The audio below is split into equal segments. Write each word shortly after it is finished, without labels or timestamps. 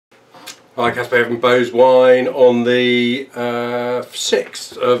Hi, Caspar from Bowes Wine on the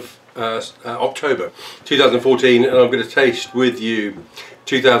 6th of October 2014, and I'm going to taste with you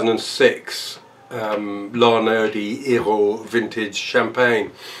 2006 Larnaudie Hirault vintage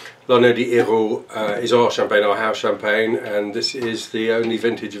champagne. Larnaudie Hirault is our champagne, our house champagne, and this is the only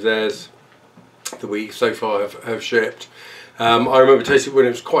vintage of theirs that we so far have shipped. I remember tasting it when it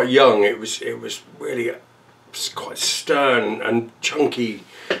was quite young. It was really quite stern and chunky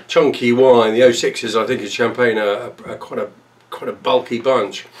wine. The 06s, I think, in Champagne are quite a bulky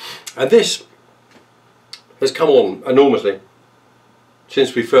bunch, and this has come on enormously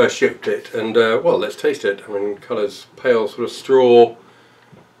since we first shipped it. And well, let's taste it. I mean, colours pale sort of straw,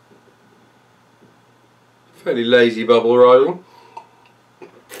 fairly lazy bubble rising.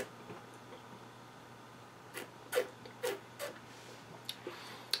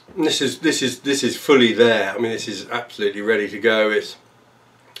 And this is fully there. I mean, this is absolutely ready to go. It's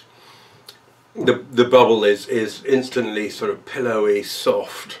the bubble is instantly sort of pillowy,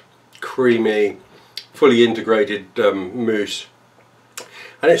 soft, creamy, fully integrated mousse,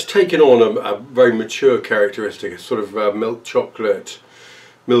 and it's taken on a very mature characteristic, a sort of milk chocolate,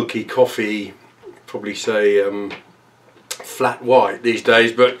 milky coffee, probably say flat white these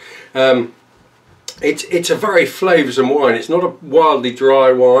days, but it's a very flavoursome wine. It's not a wildly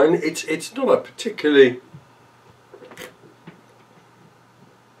dry wine. It's not a particularly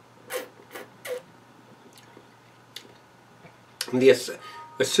the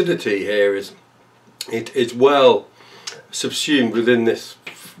acidity here is well subsumed within this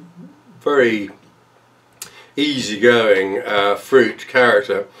very easygoing fruit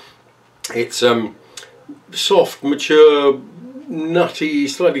character. It's soft, mature, nutty,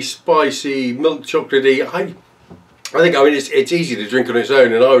 slightly spicy, milk chocolatey. I mean it's easy to drink on its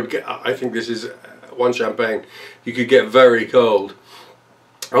own, and I think this is one champagne you could get very cold.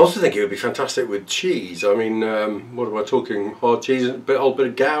 I also think it would be fantastic with cheese. I mean, what am I talking? Hard cheese and a whole bit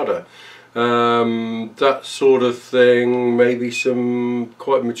of Gouda, that sort of thing. Maybe some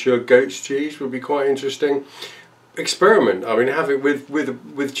quite mature goat's cheese would be quite interesting. Experiment. I mean, have it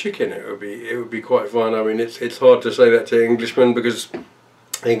with chicken. It would be quite fun. I mean, it's hard to say that to Englishmen because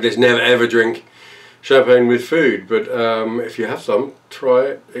English never ever drink champagne with food. But if you have some, try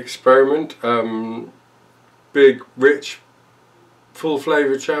it. Experiment. Big, rich, full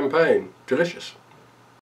flavoured champagne. Delicious.